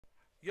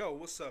Yo,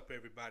 what's up,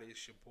 everybody?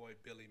 It's your boy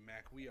Billy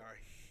Mack. We are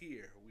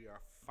here. We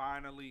are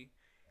finally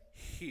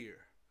here.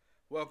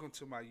 Welcome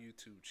to my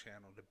YouTube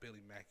channel, the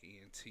Billy Mack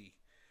ENT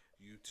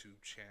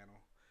YouTube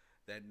channel.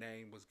 That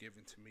name was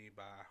given to me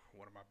by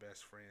one of my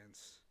best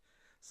friends,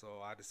 so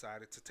I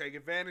decided to take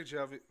advantage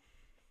of it.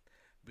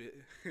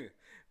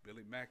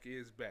 Billy Mack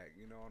is back,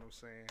 you know what I'm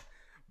saying?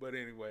 But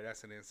anyway,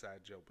 that's an inside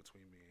joke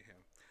between me and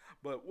him.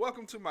 But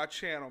welcome to my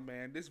channel,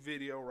 man. This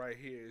video right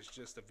here is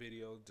just a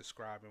video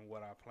describing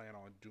what I plan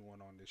on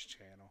doing on this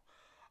channel.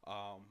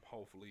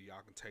 Hopefully,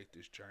 y'all can take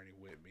this journey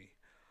with me.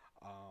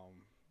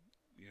 Um,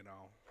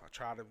 I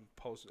try to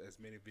post as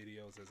many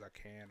videos as I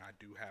can. I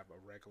do have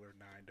a regular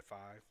 9 to 5,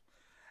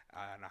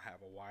 and I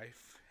have a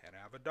wife and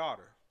I have a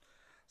daughter.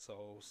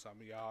 So some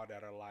of y'all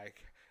that are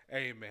like,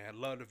 "Hey man,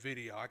 love the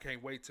video. I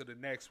can't wait till the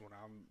next one."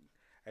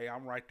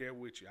 I'm right there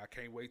with you. I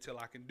can't wait till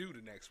I can do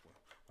the next one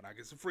when I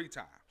get some free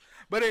time.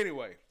 But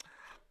anyway,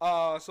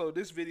 so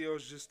this video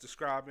is just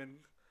describing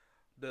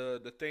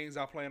the things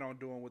I plan on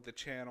doing with the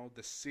channel,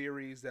 the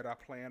series that I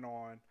plan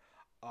on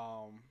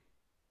um,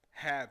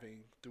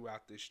 having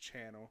throughout this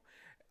channel.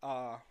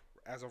 Uh,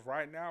 as of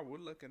right now, we're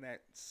looking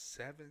at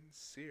 7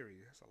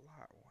 series. That's a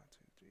lot. One,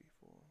 two, three,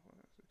 four,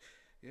 five, six.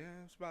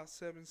 Yeah, it's about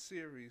 7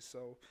 series.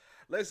 So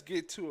let's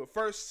get to it.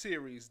 First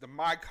series, the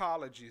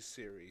mycology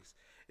series.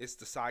 It's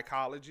the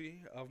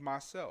psychology of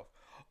myself,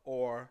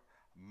 or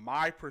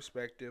my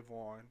perspective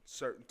on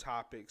certain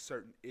topics,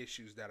 certain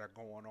issues that are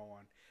going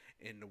on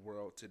in the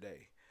world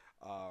today.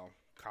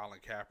 Colin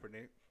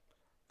Kaepernick,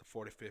 the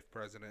 45th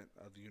president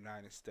of the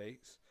United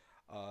States,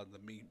 the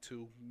Me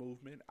Too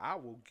movement. I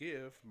will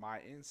give my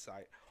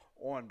insight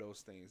on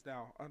those things.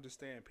 Now,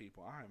 understand,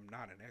 people, I am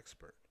not an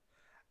expert,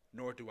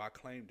 nor do I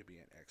claim to be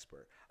an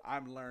expert.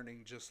 I'm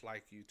learning just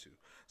like you two.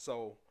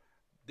 So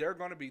there are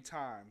going to be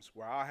times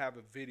where I'll have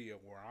a video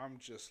where I'm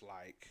just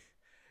like,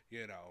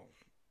 you know,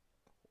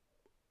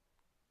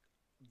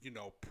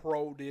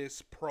 pro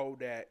this, pro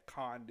that,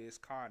 con this,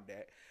 con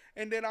that.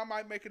 And then I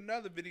might make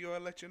another video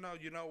and let you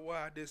know what,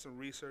 I did some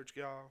research,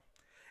 y'all,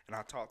 and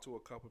I talked to a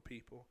couple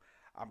people.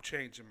 I'm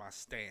changing my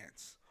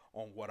stance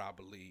on what I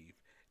believe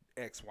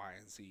X, Y,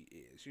 and Z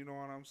is. You know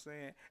what I'm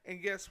saying?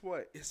 And guess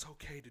what? It's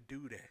okay to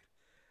do that.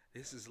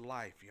 This is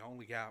life. You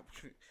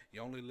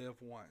only live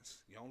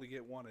once. You only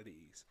get one of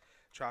these.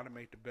 Try to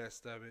make the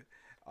best of it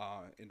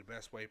in the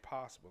best way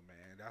possible,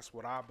 man. That's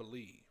what I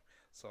believe.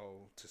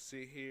 So to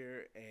sit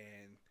here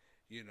and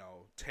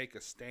take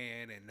a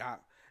stand and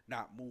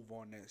not move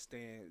on that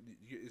stand,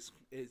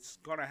 it's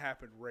gonna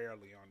happen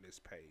rarely on this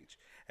page,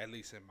 at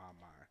least in my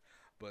mind.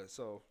 But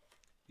so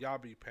y'all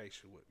be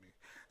patient with me.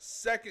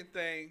 Second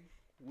thing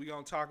we're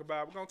gonna talk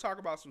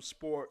about some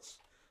sports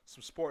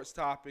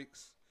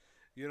topics.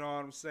 You know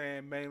what I'm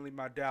saying? Mainly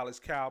my Dallas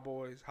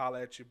Cowboys.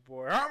 Holla at your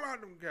boy. How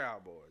about them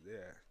Cowboys?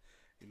 Yeah.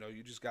 You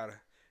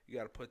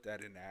gotta put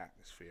that in the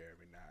atmosphere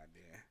every now and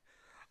then.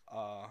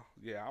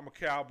 Yeah, I'm a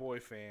Cowboy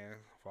fan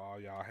for all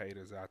y'all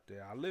haters out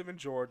there. I live in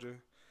Georgia.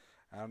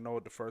 I don't know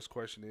what the first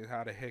question is.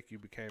 How the heck you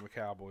became a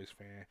Cowboys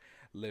fan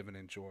living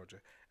in Georgia?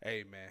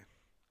 Hey man,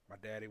 my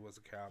daddy was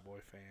a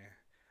Cowboy fan,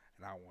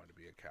 and I wanted to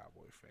be a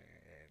Cowboy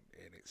fan,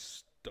 and it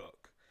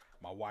stuck.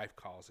 My wife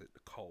calls it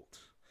the cult.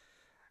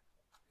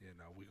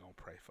 We gonna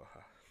pray for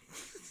her.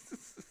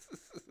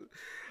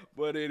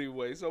 But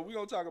anyway, so we're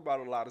gonna talk about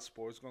a lot of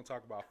sports. We're gonna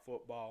talk about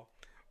football.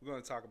 We're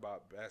gonna talk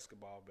about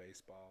basketball,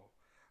 baseball,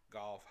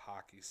 golf,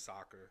 hockey,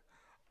 soccer.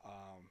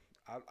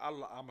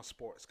 I'm a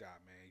sports guy,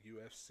 man.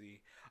 UFC.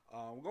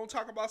 We're gonna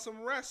talk about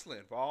some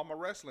wrestling for all my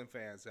wrestling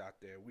fans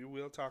out there. We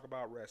will talk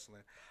about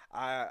wrestling.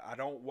 I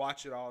don't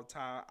watch it all the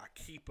time. I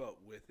keep up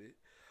with it.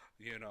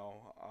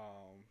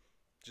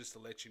 Just to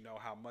let you know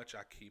how much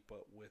I keep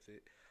up with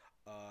it.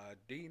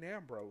 Dean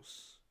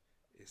Ambrose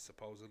is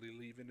supposedly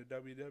leaving the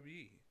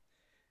WWE,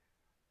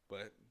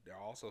 but they're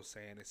also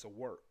saying it's a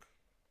work.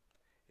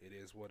 It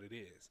is what it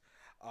is.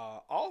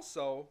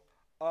 Also,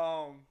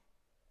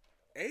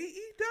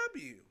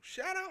 AEW.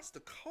 Shout outs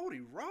to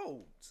Cody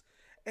Rhodes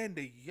and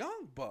the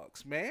Young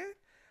Bucks, man.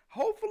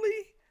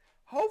 Hopefully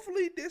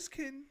this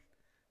can,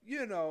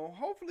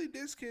 hopefully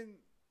this can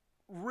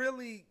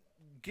really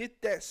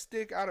get that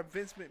stick out of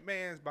Vince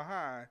McMahon's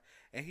behind,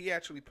 and he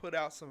actually put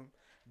out some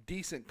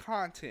decent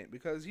content,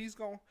 because he's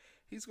gonna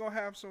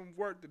have some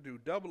work to do.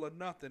 Double or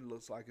Nothing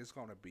looks like it's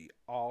gonna be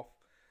off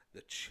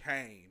the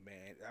chain,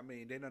 man. I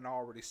mean, they done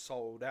already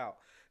sold out.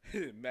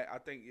 I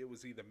think it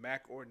was either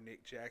Mac or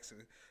Nick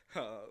Jackson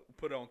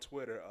put on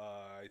Twitter,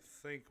 I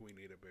think we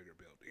need a bigger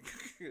building.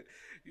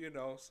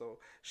 So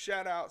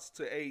shout outs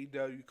to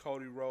AEW,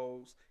 Cody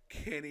Rhodes,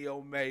 Kenny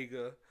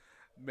Omega,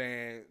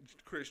 man,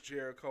 Chris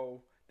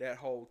Jericho, that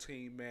whole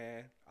team,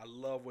 man. I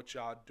love what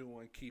y'all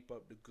doing. Keep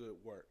up the good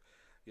work.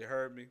 You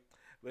heard me?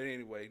 But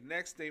anyway,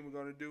 next thing we're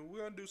going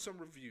to do some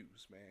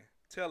reviews, man.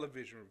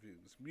 Television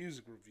reviews,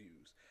 music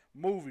reviews,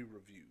 movie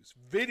reviews,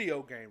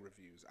 video game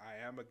reviews.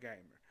 I am a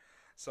gamer.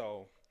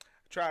 So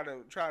try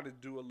to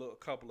do a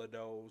couple of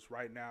those.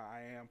 Right now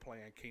I am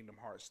playing Kingdom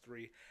Hearts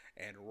 3,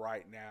 and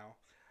right now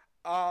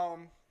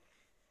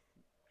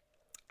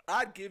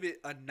I'd give it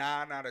a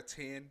 9 out of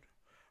 10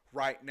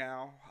 right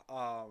now.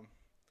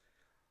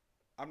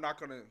 I'm not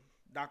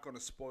gonna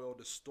spoil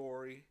the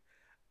story.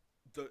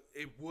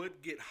 It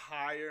would get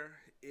higher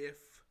if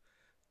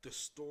the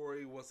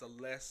story was a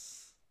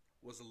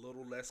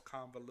little less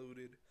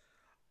convoluted.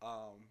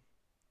 Um,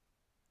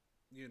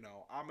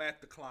 I'm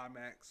at the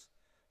climax,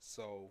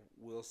 so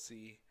we'll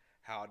see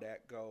how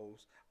that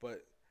goes.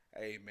 But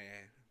hey,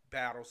 man,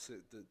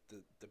 the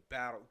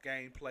battle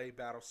gameplay,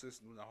 battle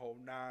system, the whole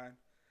nine,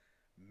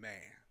 man,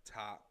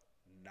 top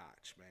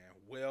notch, man.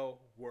 Well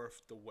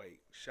worth the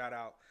wait. Shout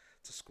out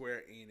to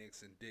Square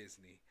Enix and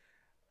Disney.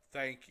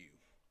 Thank you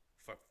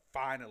for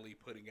finally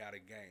putting out a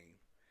game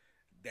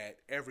that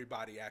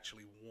everybody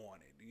actually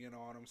wanted. You know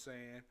what I'm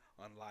saying?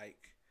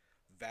 Unlike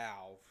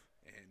Valve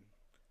and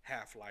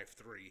Half-Life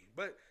 3.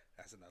 But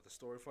that's another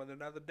story for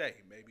another day.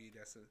 Maybe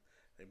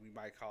we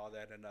might call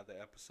that another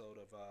episode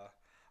of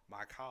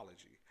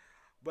mycology.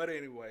 But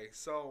anyway,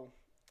 so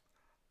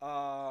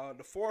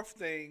the fourth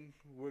thing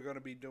we're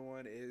gonna be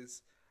doing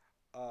is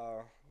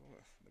let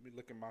me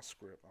look at my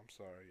script. I'm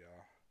sorry,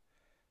 y'all.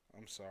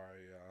 I'm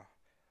sorry, y'all.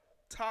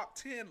 Top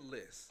 10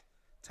 list.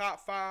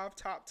 Top 5,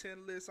 top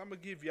 10 list. I'm going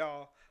to give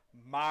y'all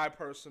my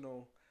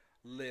personal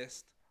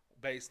list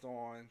based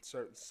on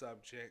certain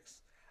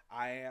subjects.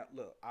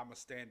 I'm a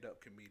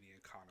stand-up comedian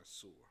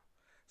connoisseur.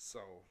 So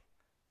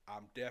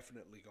I'm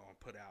definitely going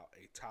to put out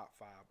a top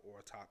 5 or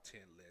a top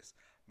 10 list.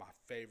 My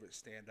favorite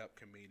stand-up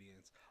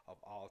comedians of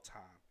all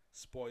time.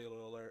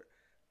 Spoiler alert,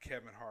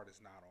 Kevin Hart is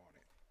not on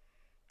it.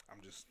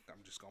 I'm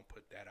just gonna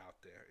put that out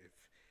there.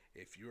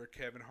 If you're a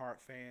Kevin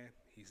Hart fan,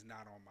 he's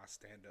not on my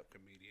stand-up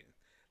comedian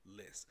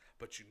list.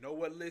 But you know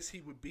what list he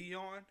would be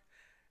on?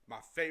 My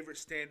favorite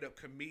stand-up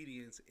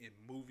comedians in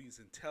movies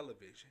and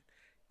television.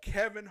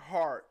 Kevin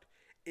Hart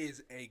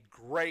is a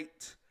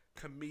great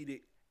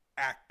comedic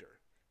actor.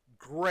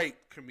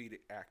 Great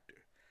comedic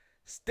actor.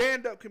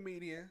 Stand-up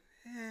comedian,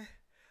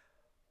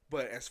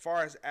 but as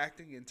far as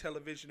acting in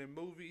television and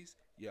movies,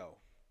 yo,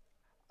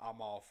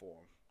 I'm all for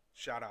him.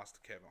 Shout outs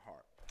to Kevin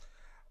Hart.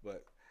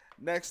 But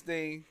next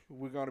thing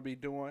we're going to be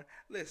doing,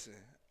 listen,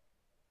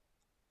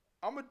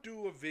 I'm going to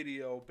do a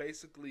video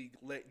basically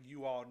letting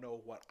you all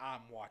know what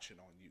I'm watching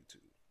on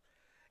YouTube.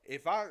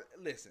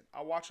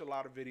 I watch a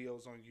lot of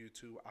videos on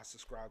YouTube. I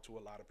subscribe to a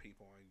lot of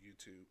people on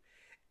YouTube.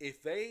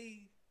 If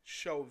they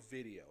show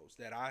videos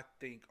that I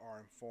think are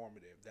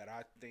informative, that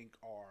I think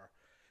are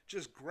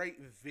just great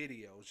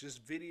videos,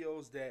 just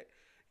videos that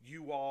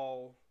you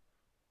all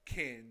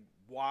can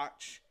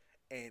watch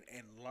and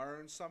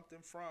learn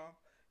something from,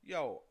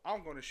 yo,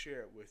 I'm going to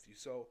share it with you.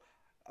 So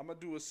I'm going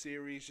to do a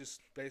series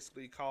just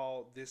basically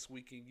called This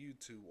Week in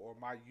YouTube or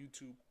my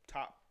YouTube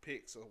top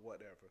picks or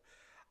whatever.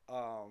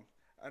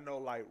 I know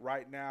like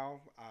right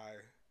now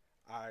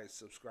I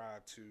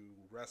subscribe to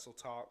Wrestle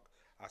Talk.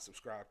 I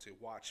subscribe to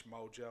Watch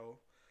Mojo.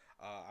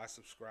 I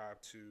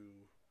subscribe to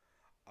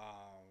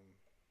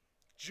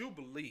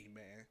Jubilee,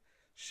 man.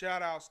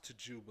 Shout outs to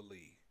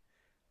Jubilee.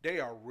 They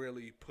are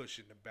really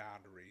pushing the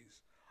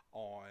boundaries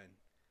on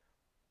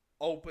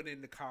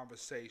opening the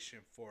conversation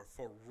for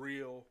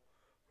real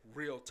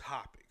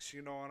topics.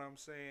 You know what I'm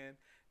saying?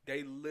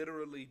 They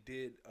literally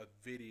did a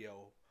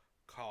video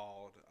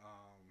called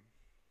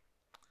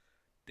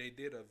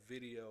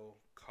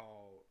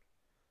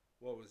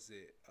what was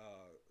it?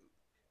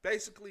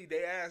 Basically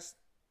they asked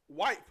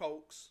white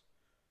folks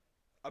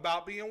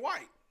about being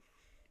white.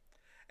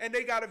 And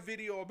they got a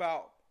video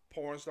about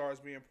porn stars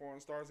being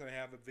porn stars, and they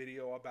have a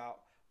video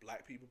about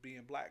black people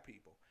being black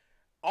people.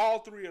 All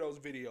three of those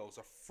videos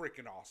are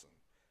freaking awesome.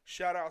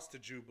 Shout outs to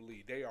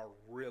Jubilee. They are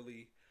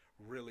really,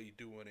 really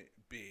doing it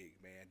big,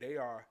 man. They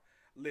are,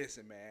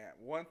 listen, man,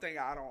 one thing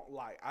I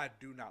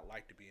do not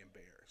like to be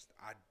embarrassed.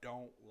 I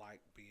don't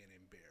like being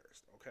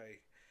embarrassed,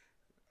 okay?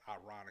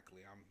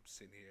 Ironically, I'm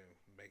sitting here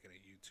making a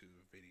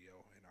YouTube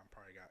video, and I'm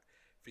probably got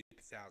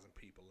 50,000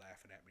 people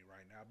laughing at me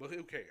right now, but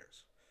who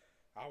cares?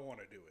 I want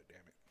to do it,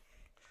 damn it.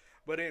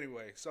 But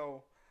anyway,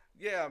 so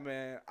yeah,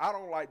 man, I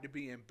don't like to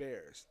be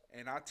embarrassed.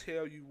 And I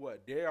tell you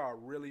what, they are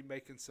really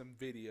making some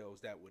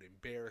videos that would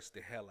embarrass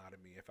the hell out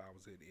of me if I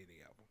was in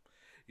any of them.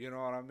 You know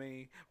what I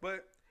mean?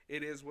 But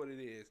it is what it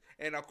is.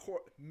 And of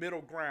course,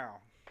 middle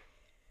ground.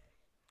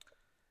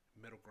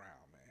 Middle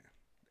ground, man.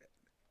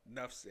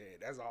 Enough said.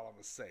 That's all I'm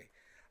going to say.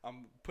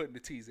 I'm putting the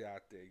teaser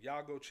out there.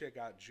 Y'all go check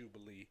out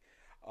Jubilee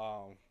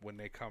when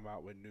they come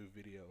out with new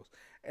videos.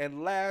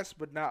 And last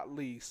but not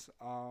least,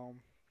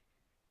 I'm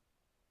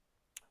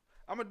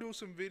going to do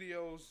some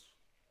videos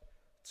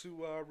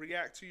to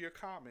react to your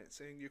comments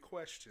and your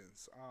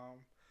questions.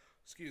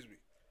 Excuse me.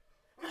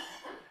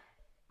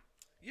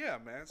 Yeah,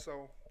 man.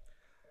 So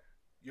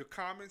your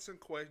comments and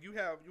questions, you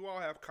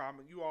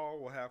all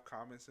will have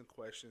comments and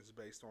questions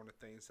based on the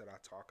things that I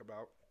talk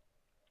about.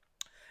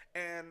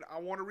 And I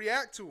want to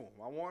react to them.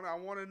 I want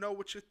to know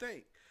what you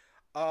think.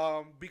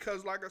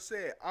 Because like I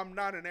said, I'm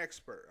not an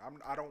expert.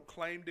 I don't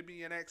claim to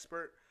be an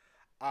expert.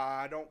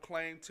 I don't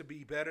claim to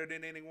be better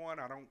than anyone.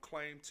 I don't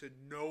claim to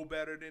know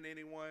better than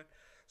anyone.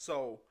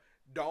 So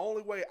the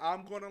only way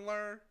I'm going to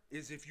learn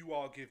is if you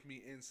all give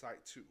me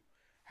insight too.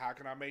 how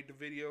can I make the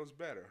videos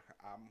better?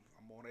 I'm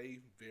on a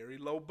very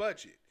low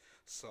budget.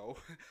 So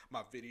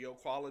my video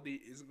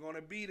quality isn't going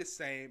to be the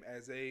same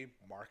as a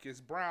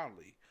Marcus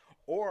Brownlee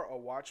or a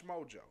Watch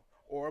Mojo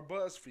or a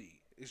BuzzFeed.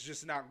 It's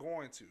just not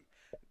going to.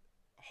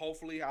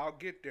 Hopefully I'll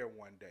get there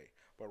one day.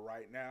 But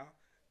right now,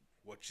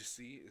 what you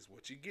see is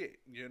what you get.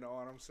 You know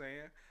what I'm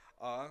saying?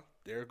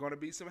 There are going to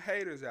be some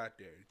haters out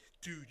there.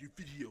 Dude, your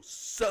video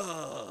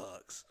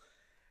sucks.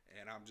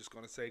 And I'm just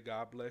gonna say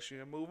God bless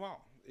you and move on.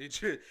 It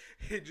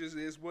just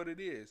is what it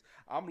is.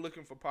 I'm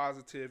looking for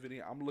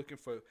positivity. I'm looking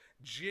for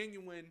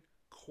genuine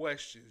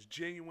questions,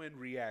 genuine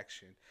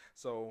reaction.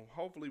 So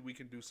hopefully we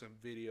can do some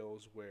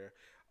videos where,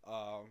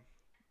 I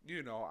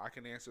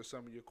can answer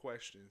some of your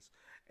questions,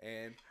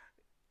 and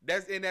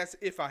that's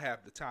if I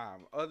have the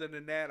time. Other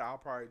than that, I'll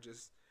probably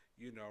just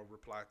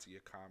reply to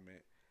your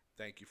comment.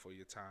 Thank you for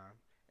your time,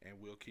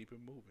 and we'll keep it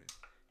moving.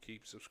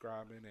 Keep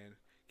subscribing and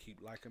keep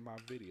liking my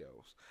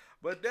videos.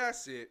 But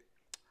that's it.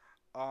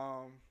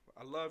 I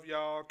love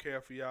y'all,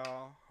 care for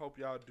y'all. Hope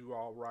y'all do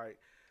all right.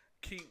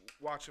 Keep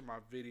watching my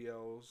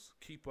videos.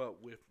 Keep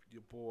up with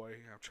your boy.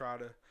 I try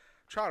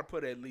to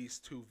put at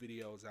least 2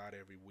 videos out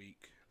every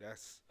week.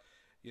 That's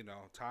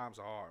times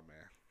are hard,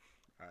 man.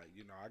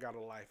 I got a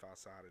life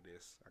outside of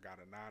this. I got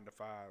a 9 to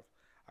 5.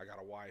 I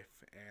got a wife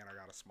and I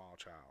got a small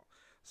child.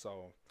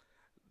 So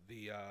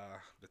the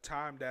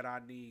time that I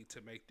need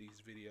to make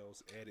these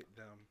videos, edit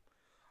them,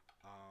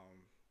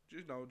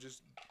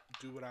 just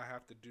do what I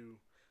have to do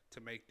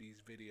to make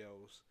these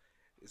videos.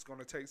 It's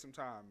gonna take some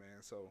time,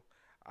 man. So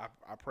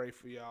I pray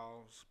for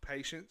y'all's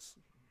patience.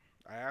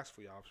 I ask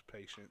for y'all's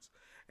patience,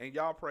 and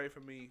y'all pray for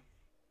me.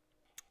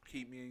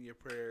 Keep me in your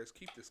prayers.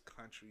 Keep this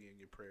country in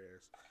your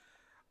prayers.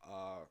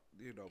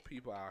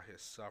 People out here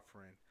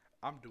suffering.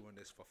 I'm doing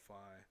this for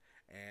fun,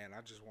 and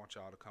I just want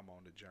y'all to come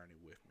on the journey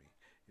with me.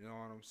 You know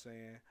what I'm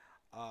saying?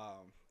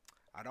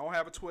 I don't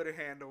have a Twitter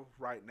handle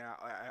right now.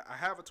 I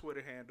have a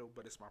Twitter handle,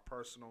 but it's my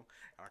personal,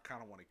 and I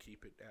kind of want to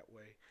keep it that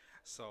way.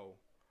 So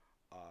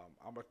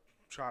I'm going to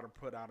try to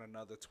put out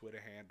another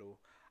Twitter handle.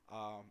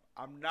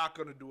 I'm not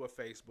going to do a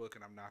Facebook,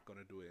 and I'm not going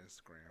to do an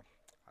Instagram.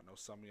 I know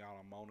some of y'all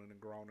are moaning and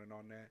groaning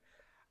on that.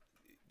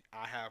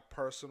 I have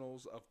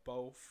personals of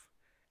both,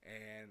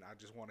 and I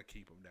just want to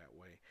keep them that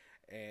way.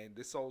 And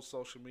this whole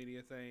social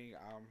media thing,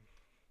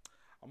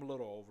 I'm a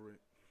little over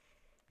it.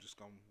 Just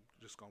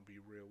gonna be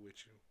real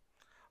with you.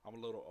 I'm a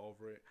little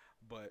over it,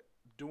 but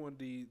doing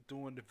the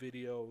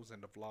videos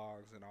and the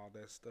vlogs and all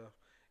that stuff,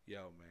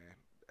 yo man,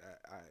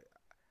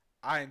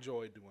 I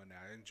enjoy doing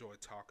that. I enjoy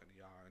talking to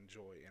y'all. I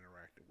enjoy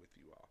interacting with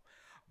you all.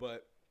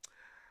 But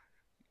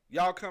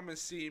y'all come and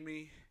see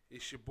me.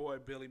 It's your boy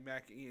Billy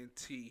Mack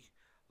ENT.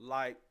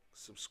 Like,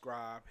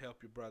 subscribe,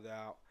 help your brother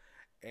out,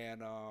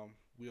 and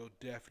we'll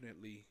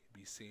definitely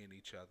be seeing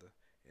each other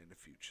in the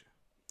future.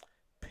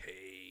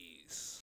 Peace.